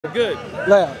Good.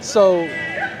 Yeah, so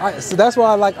that's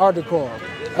why I like art decorum.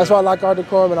 That's why I like art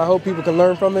decorum, and I hope people can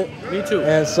learn from it. Me too.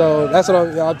 And so that's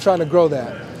what I'm trying to grow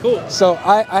that. Cool. So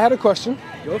I had a question.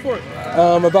 Go for it.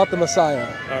 About the Messiah.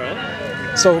 All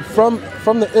right. So from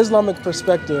the Islamic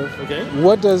perspective, okay,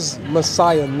 what does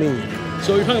Messiah mean?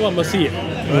 So you're talking about Masih,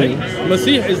 right?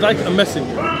 Masih is like a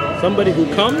messenger, somebody who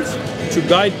comes to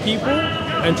guide people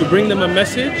and to bring them a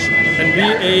message and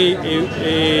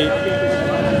be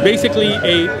basically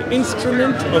a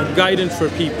instrument of guidance for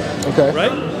people. Okay.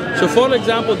 Right? So for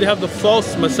example, they have the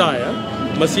false Messiah,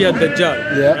 Masih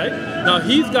ad-Dajjal. Yeah. Right? Now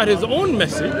he's got his own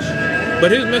message,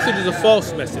 but his message is a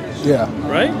false message. Yeah.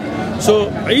 Right? So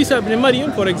Isa ibn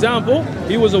Maryam, for example,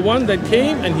 he was the one that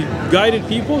came and he guided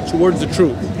people towards the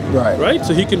truth. Right. Right?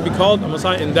 So he can be called a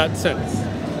Messiah in that sense.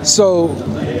 So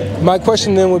my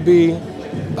question then would be,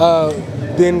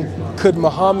 then could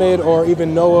Muhammad or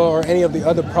even Noah or any of the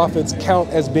other prophets count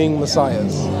as being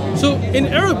messiahs? So in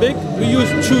Arabic, we use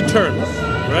two terms,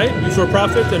 right? For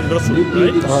prophet and Rasul,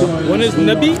 right? One is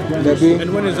Nabi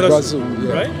and one is Rasul,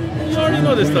 yeah. Right? You already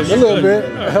know this stuff. A little bit.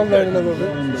 I'm learning a little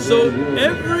bit. So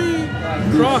every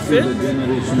prophet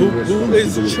who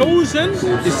is chosen is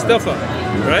Mustafa,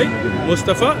 right?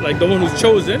 Mustafa, like the one who's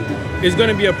chosen, is going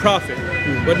to be a prophet.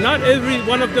 But not every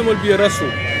one of them will be a Rasul.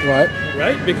 Right.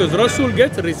 Right? Because Rasul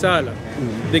gets Risala.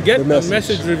 They get a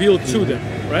message revealed to them.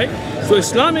 Right? So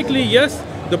Islamically, yes,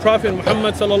 the Prophet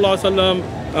Muhammad sallallahu alaihi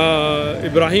wasallam,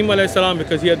 Ibrahim alayhi salam,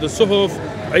 because he had the Suhuf,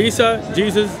 Isa,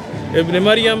 Jesus, Ibn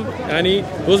Maryam,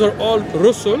 those are all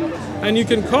Rasul, and you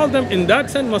can call them in that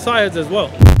sense messiahs as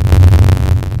well.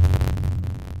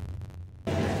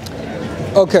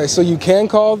 Okay, so you can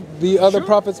call the other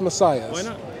prophets messiahs. Why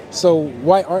not? So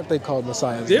why aren't they called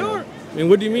messiahs? They are. I mean,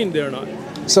 what do you mean they're not?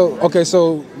 So okay,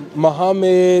 so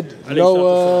Muhammad,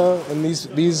 Noah, and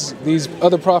these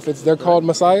other prophets, they're called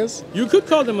messiahs? You could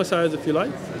call them messiahs if you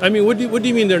like. I mean, what do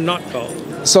you mean they're not called?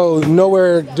 So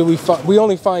nowhere do we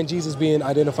only find Jesus being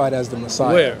identified as the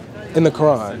Messiah. Where? In the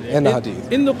Quran and the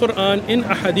Hadith. In the Quran, in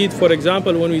a Hadith, for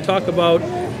example, when we talk about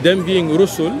them being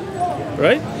Rusul,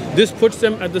 right? This puts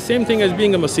them at the same thing as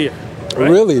being a Messiah. Right?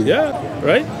 Really? Yeah,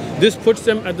 right? This puts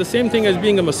them at the same thing as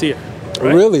being a Messiah.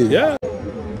 Right? Really? Yeah.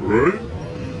 Right?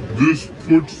 This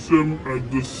puts them at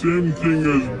the same thing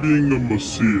as being a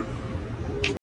Messiah.